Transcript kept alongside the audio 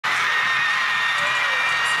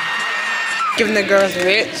Giving the girls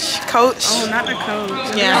rich. Coach. Oh, not the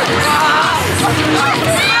coach. Yeah.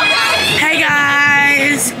 Hey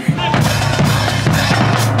guys.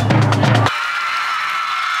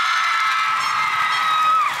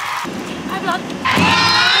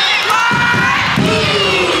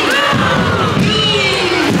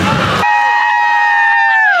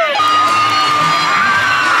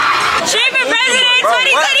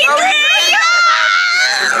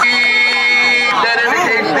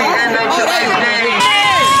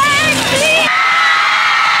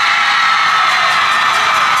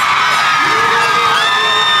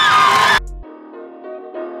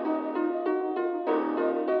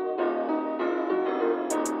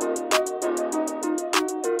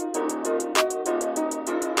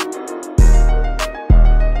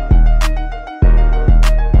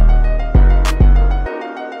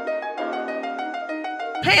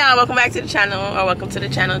 Hey y'all, welcome back to the channel, or welcome to the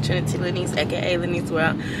channel, Trinity Lenise, aka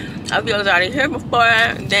LOCGWRL. I hope you was already here before.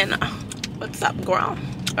 Then, what's up, girl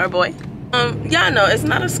or boy? Y'all know it's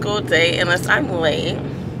not a school day unless I'm late.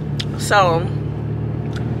 So,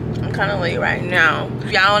 I'm kind of late right now.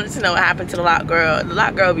 Y'all wanted to know what happened to the lock girl. The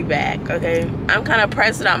lock girl will be back, okay? I'm kind of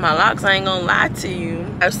pressed without my locks, I ain't gonna lie to you.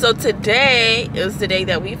 So today is the day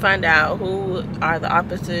that we find out who are the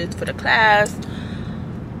officers for the class,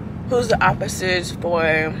 who's the officers for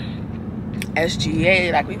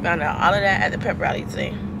SGA. Like, we found out all of that at the pep rally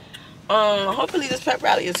today. Hopefully this pep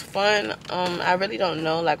rally is fun. I really don't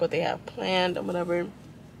know like what they have planned or whatever,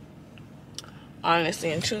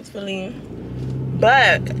 honestly and truthfully,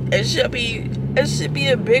 but it should be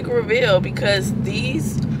a big reveal, because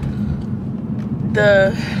the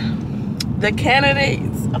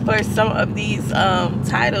candidates for some of these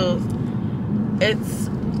titles,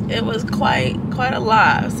 it was quite a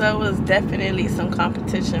lot. So it was definitely some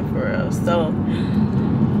competition for us. So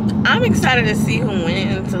I'm excited to see who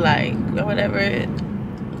wins, like, or whatever.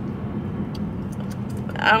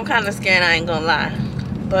 I'm kind of scared, I ain't gonna lie,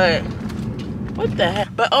 but what the heck.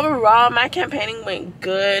 But overall, my campaigning went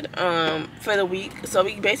good for the week. So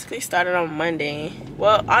we basically started on Monday.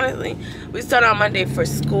 Well, honestly, we started on Monday for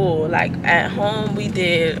school. Like, at home, we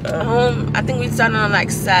did I think we started on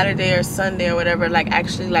like Saturday or Sunday or whatever, like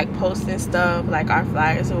actually like posting stuff, like our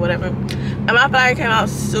flyers or whatever. And my flyer came out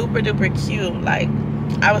super duper cute. Like,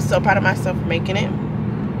 I was so proud of myself for making it.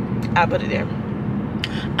 I put it there.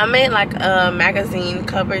 I made like a magazine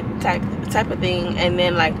cover type of thing, and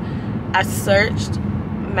then like I searched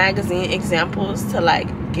magazine examples to like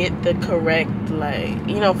get the correct, like,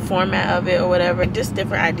 you know, format of it or whatever, just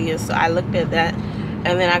different ideas. So I looked at that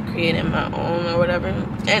and then I created my own or whatever,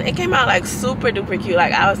 and it came out like super duper cute.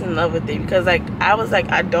 Like, I was in love with it, because like I was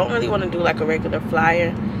like, I don't really want to do like a regular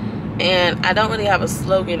flyer, and I don't really have a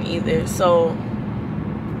slogan either, so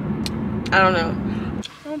I don't know.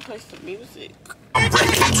 I'm gonna play some music.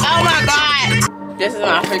 Oh my god, this is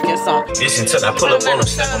my freaking song. Listen till I pull up on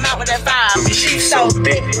them. Out with that vibe. She's so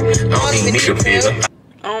thick. I don't even need a feel.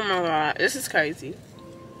 Oh my god, this is crazy.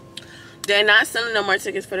 They're not selling no more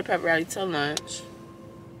tickets for the pep rally till lunch.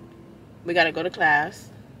 We gotta go to class,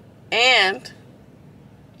 and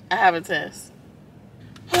I have a test.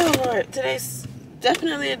 Oh Lord, today's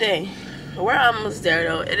definitely a day. We're almost there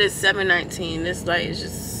though. It is 7:19. This light is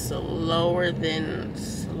just slower than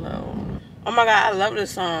slow. Oh my god, I love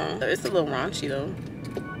this song. It's a little raunchy though.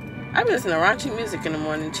 I've been listening to raunchy music in the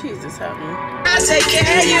morning. Jesus, help me. I take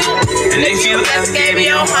care of you. And if you ever gave me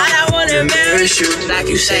your heart, I wanna embarrass you like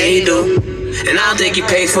you say you do. And I'll take you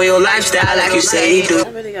pay for your lifestyle like you say you do. I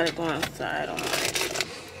really gotta go outside. Oh my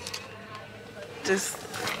god.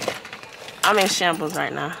 I'm in shambles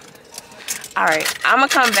right now. Alright, I'ma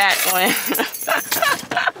come back when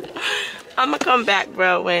I'ma come back,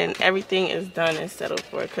 bro, when everything is done and settled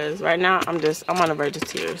for, because right now I'm on the verge of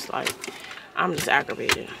tears. Like, I'm just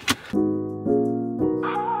aggravated.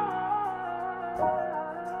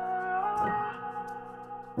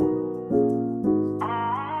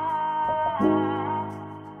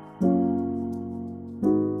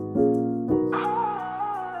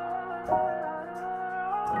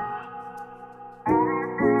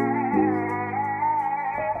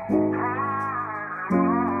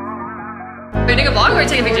 We're doing a vlog, we're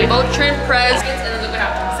taking a picture. Vote Trin Prez, and then look what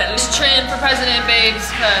happens. It's Trin for president, babes,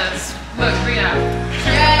 because look, bring it out.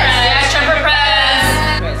 Yes, Trin for Prez.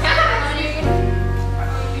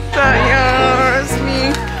 Yours,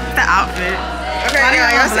 me. The outfit. Okay, Why do you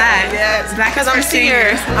want black? Yes, Black because I'm for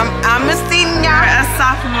senior. seniors. I'm a senior. A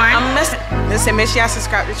sophomore. I'm missing. Listen, make sure y'all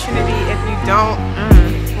subscribe to Trinity. If you don't,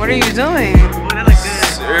 What are you doing? well, that look good.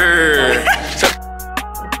 Sir.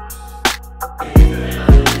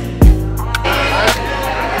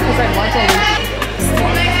 It's like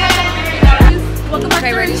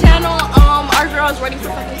girls running for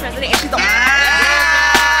fucking president, and she's the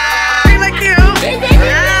You look cute.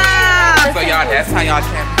 Yeah. So y'all, that's how y'all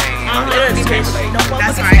campaign.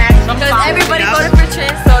 That's right. because everybody voted for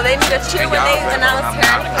Trin, so they need to cheer when they announce her.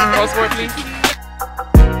 Close for it, please.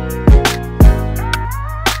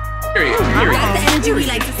 Period. Period. That's the energy we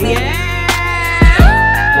like to see.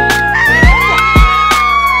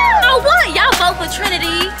 So what? Y'all vote for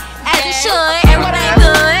Trinity as you should. Everything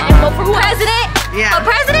good. And vote for president. Yeah. For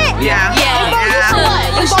president? Yeah. Yeah.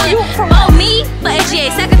 You should vote me for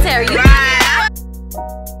HGA secretary. You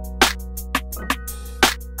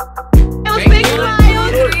big smiles.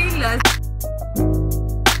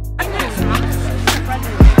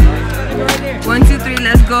 1, 2, 3,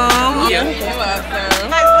 let's go. Yeah.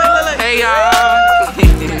 Look. Hey y'all.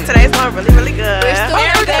 Today's going really, really good.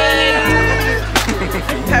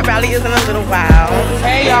 Pep rally is in a little while.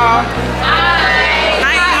 Hey y'all.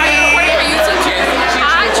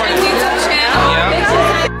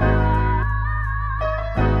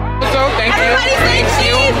 So thank you. Thank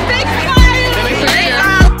you.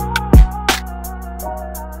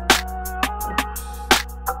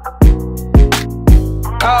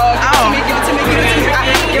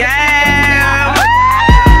 Yeah.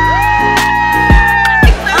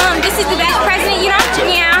 This is the best president, you know?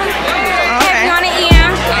 Yeah. Okay. You want it? Yeah.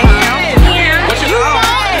 Yeah. You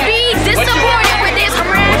won't be disappointed with this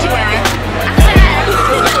president.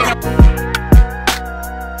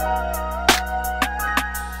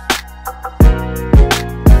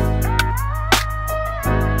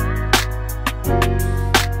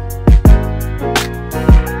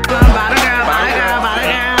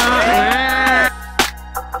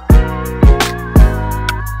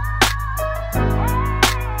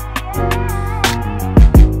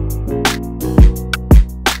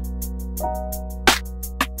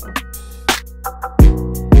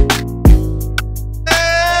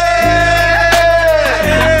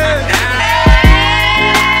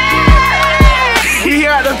 We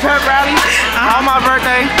here at the pep rally on my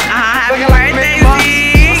birthday. Happy Looking like birthday, Mickey Mouse. Z.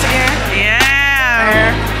 Once again.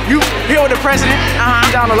 Yeah. You here with the president.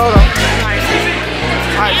 You down the low though. Hype shit.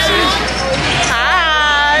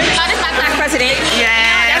 Hi. Oh, this is my black president.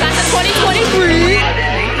 Yeah. That's the 2023.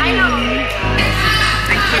 I know.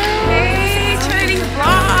 Hey, Trinity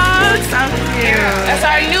vlogs. So cute. That's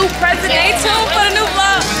our new president. Stay tuned for the new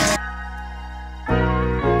vlog.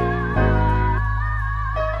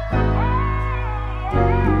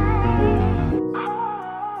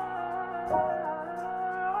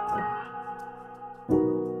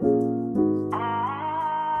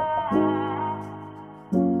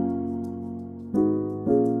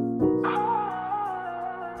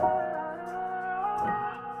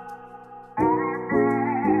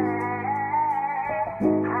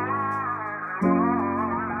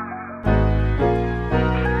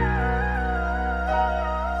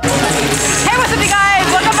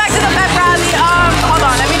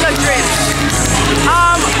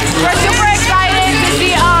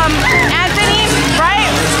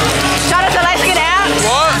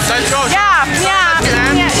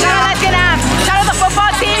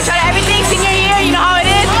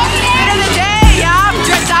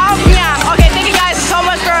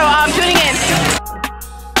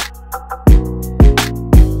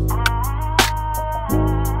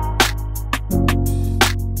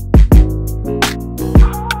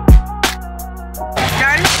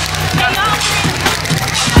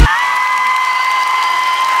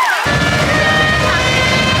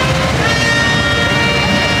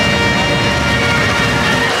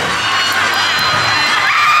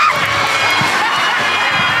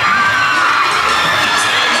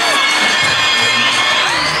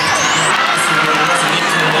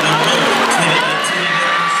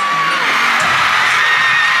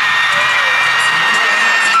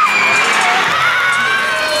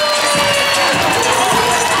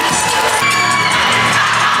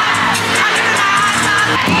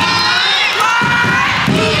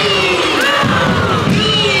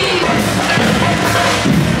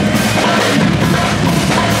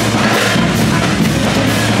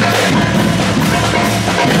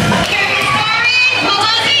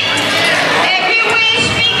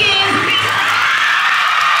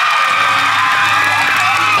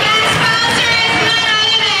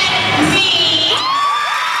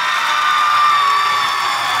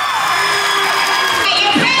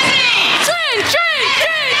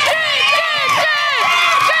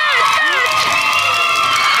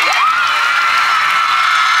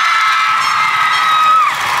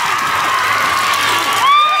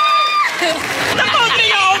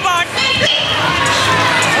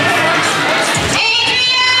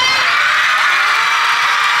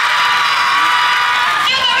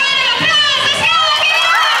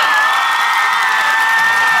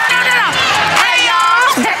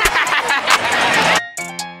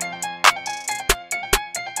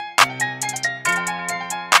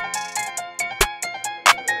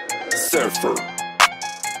 Surfer.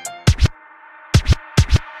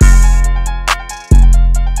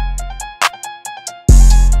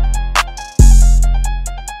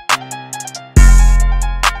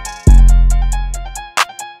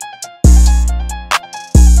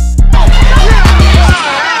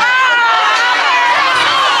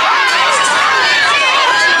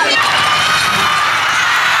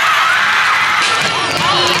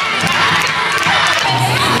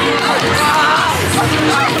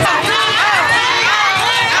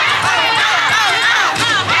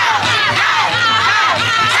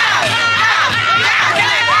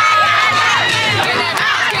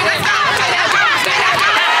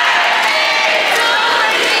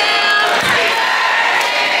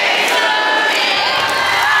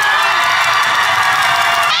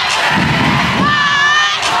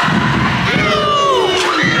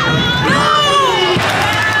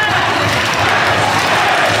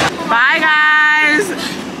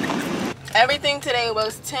 Everything today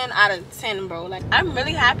was 10 out of 10, bro. Like, I'm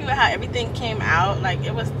really happy with how everything came out. Like,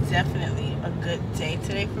 it was definitely a good day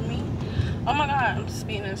today for me. Oh my god, I'm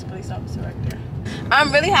speeding this police officer right there.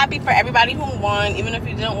 I'm really happy for everybody who won. Even if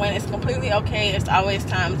you didn't win, it's completely okay. It's always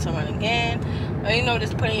time to run again. Or, you know,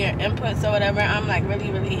 just put in your inputs or whatever. I'm like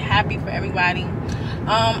really happy for everybody.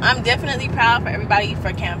 I'm definitely proud for everybody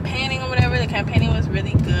for campaigning or whatever. The campaigning was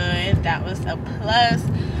really good. That was a plus.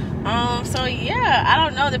 So yeah, I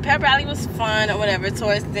don't know, the pep rally was fun or whatever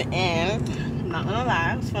towards the end. I'm not gonna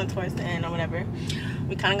lie, it was fun towards the end or whatever.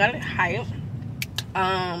 We kind of got it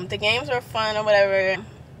hyped. The games were fun or whatever.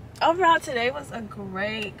 Overall, today was a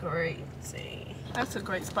great day. That's a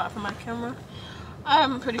great spot for my camera.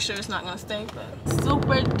 I'm pretty sure it's not gonna stay, but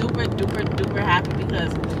super duper happy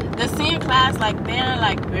because the senior class, like, they're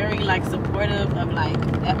like very like supportive of like,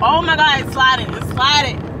 oh my god, it's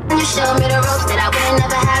sliding. You show me the ropes that I would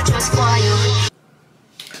never have trust for you.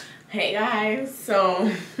 Hey guys,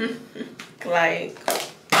 so like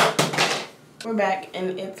we're back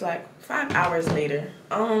and it's like 5 hours later.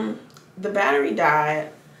 The battery died,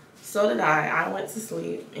 so did I went to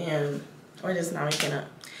sleep and we're just now waking up.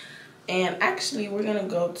 And actually we're gonna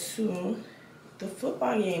go to the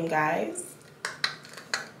football game, guys.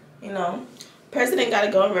 You know, president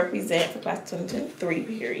gotta go and represent for class 2023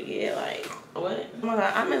 period. Like, what? Oh my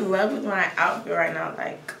god, I'm in love with my outfit right now.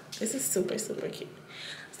 Like, this is super cute.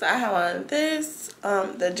 So I have on this,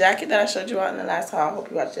 the jacket that I showed you on in the last haul. I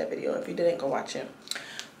hope you watched that video. If you didn't, go watch it.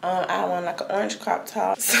 I have on like an orange crop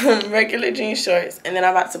top, some regular jean shorts, and then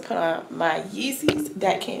I'm about to put on my Yeezys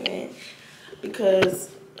that came in because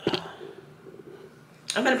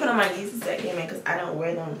I'm gonna put on my Yeezys that came in because I don't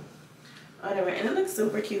wear them. Whatever, and it looks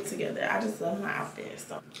super cute together. I just love my outfit.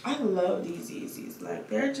 So I love these Yeezys. Like,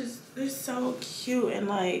 they're so cute and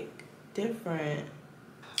like different.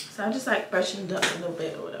 So I just like freshened up a little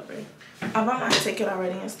bit or whatever. I bought my ticket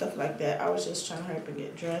already and stuff like that. I was just trying to hurry up and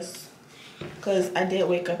get dressed because I did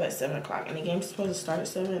wake up at 7 o'clock and the game's supposed to start at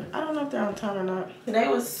 7. I don't know if they're on time or not. Today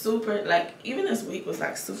was super, like, even this week was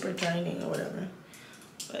like super draining or whatever.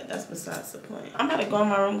 But that's besides the point. I'm about to go in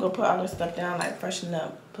my room, go put all this stuff down, like freshen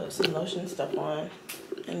up, put some lotion stuff on,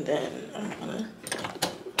 and then I'm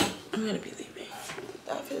gonna be leaving.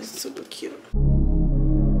 The outfit is super cute.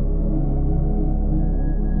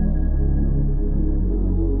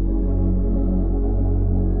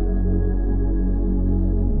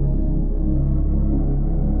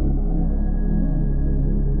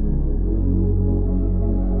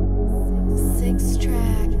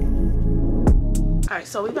 Alright,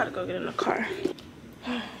 so we gotta go get in the car.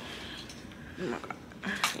 Oh my god.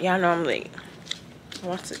 Y'all know I'm late.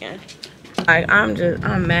 Once again. Like, I'm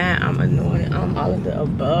mad, I'm annoyed, I'm all of the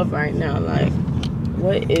above right now. Like,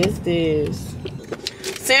 what is this?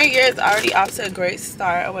 Senior year is already off to a great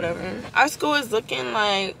start or whatever. Our school is looking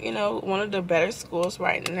like, you know, one of the better schools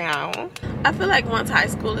right now. I feel like once high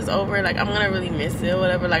school is over, like, I'm gonna really miss it or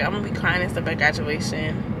whatever. Like, I'm gonna be crying and stuff at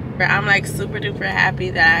graduation. I'm like super duper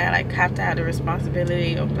happy that I like have to have the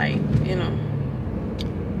responsibility of, like, you know,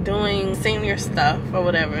 doing senior stuff or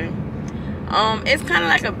whatever. It's kind of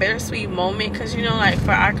like a bittersweet moment because, you know, like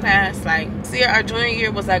for our class, like, see, our junior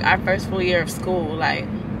year was like our first full year of school. Like,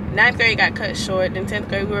 9th grade got cut short, then 10th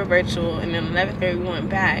grade we were virtual, and then 11th grade we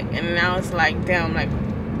went back, and now it's like, damn, like,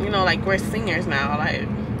 you know, like we're seniors now. Like,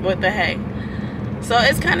 what the heck? So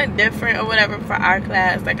it's kind of different or whatever for our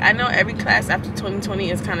class. Like, I know every class after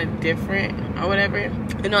 2020 is kind of different or whatever,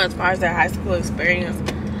 you know, as far as their high school experience.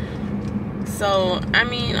 So, I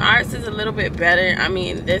mean, ours is a little bit better. I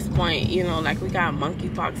mean, at this point, you know, like, we got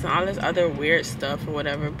monkeypox and all this other weird stuff or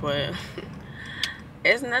whatever, but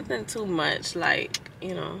it's nothing too much. Like,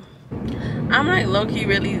 you know, I'm like low-key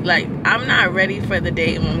really like, I'm not ready for the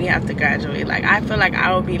day when we have to graduate. Like I feel like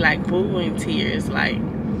I will be like boo-booing tears. Like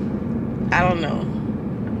I don't know,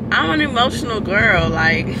 I'm an emotional girl.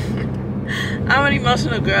 Like I'm an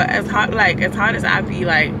emotional girl. As hard as I be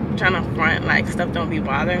like trying to front like stuff don't be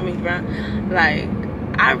bothering me, bro, like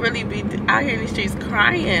I really be out here in the streets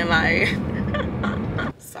crying, like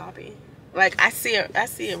sobbing. Like I see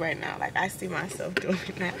it right now. Like I see myself doing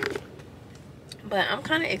that. But I'm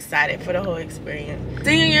kind of excited for the whole experience.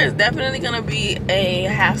 Senior year is definitely gonna be a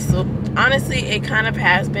hassle. Honestly, it kind of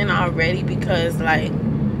has been already, because like,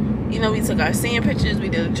 you know, we took our senior pictures, we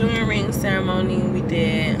did a junior ring ceremony, we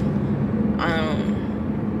did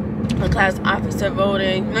a class officer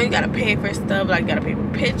voting. You know, you gotta pay for stuff, like you gotta pay for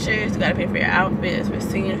pictures, you gotta pay for your outfits, for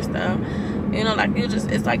senior stuff. You know, like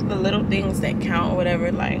it's like the little things that count or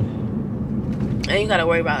whatever, like, and you gotta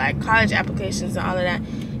worry about like college applications and all of that.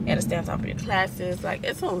 You gotta stay on top of your classes. Like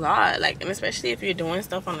it's a lot, like, and especially if you're doing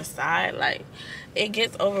stuff on the side, like it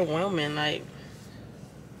gets overwhelming. Like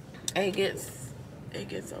it gets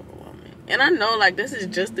overwhelming. And I know like this is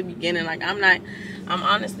just the beginning. Like I'm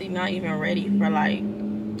honestly not even ready for like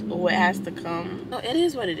what has to come. So it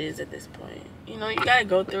is what it is at this point. You know, you gotta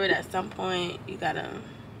go through it at some point. You gotta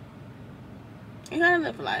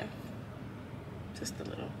live life just a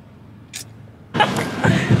little.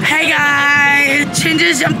 Hey guys, Chin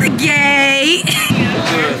just jumped the gate.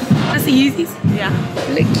 That's the Yeezys? Yeah.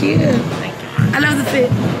 Look cute. Thank you. I love the fit.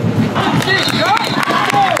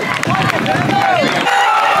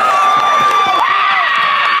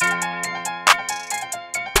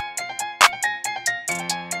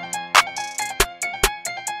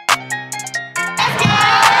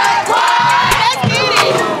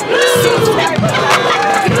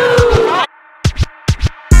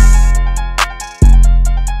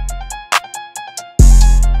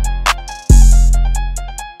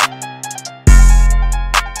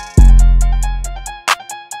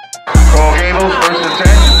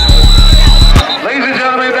 Ladies and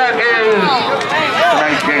gentlemen, that is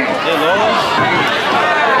tonight's game.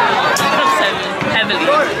 Heavily.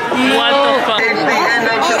 What the fuck? It's the end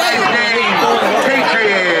of tonight's game.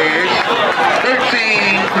 Patriots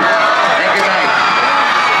 13. And good night.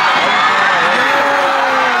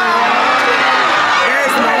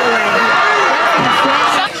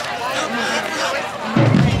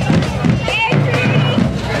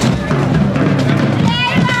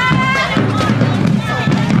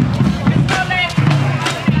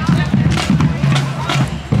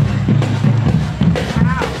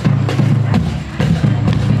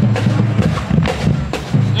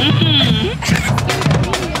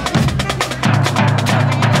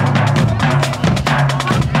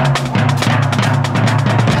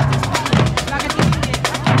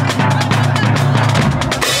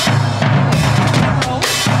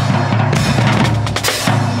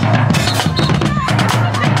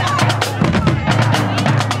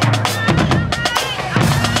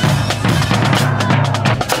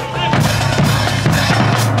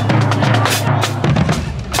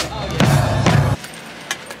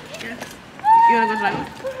 You wanna go to live?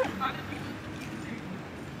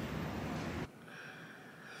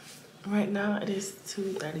 Right now it is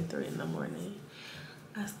 2:33 in the morning.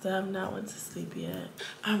 I still have not went to sleep yet.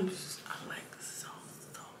 I'm like so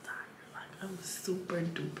tired. Like I'm super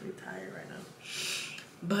duper tired right now.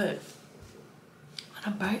 But on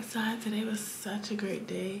the bright side, today was such a great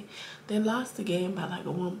day. They lost the game by like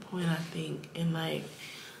 1 point, I think, and like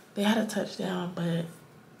they had a touchdown, but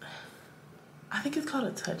I think it's called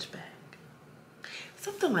a touchback.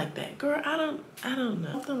 Something like that, girl. I don't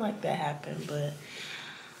know. Something like that happened, but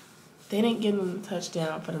they didn't give them the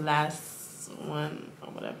touchdown for the last one or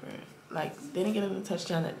whatever. Like they didn't get them the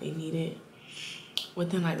touchdown that they needed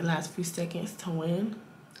within like the last few seconds to win.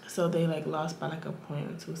 So they like lost by like a point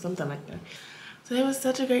or two, something like that. So it was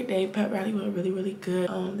such a great day. Pep rally went really, really good.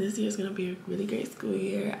 This year is gonna be a really great school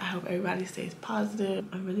year. I hope everybody stays positive.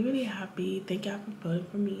 I'm really, really happy. Thank y'all for voting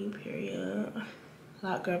for me, period.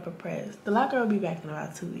 LOCGWRL for press. The LOCGWRL will be back in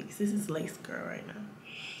about 2 weeks. This is Lace Girl right now.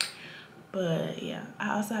 But yeah,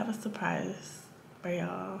 I also have a surprise for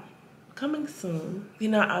y'all coming soon. You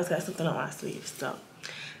know, I always got something on my sleeve, so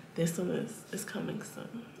this one is coming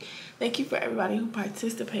soon. Thank you for everybody who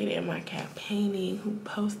participated in my campaigning, who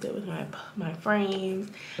posted with my frames.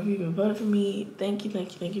 If you've been voting for me, thank you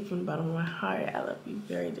from the bottom of my heart. I love you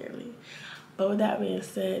very dearly. But with that being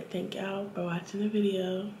said, thank y'all for watching the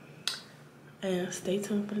video. And stay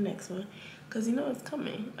tuned for the next one, because you know it's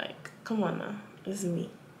coming. Like, come on now. It's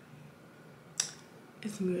me.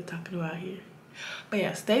 It's me we're talking about here. But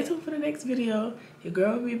yeah, stay tuned for the next video. Your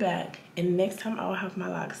girl will be back. And next time I will have my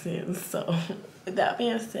locks in. So, with that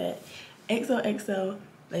being said, XOXO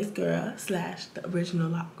Lace Girl / the original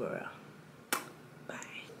Lock Girl.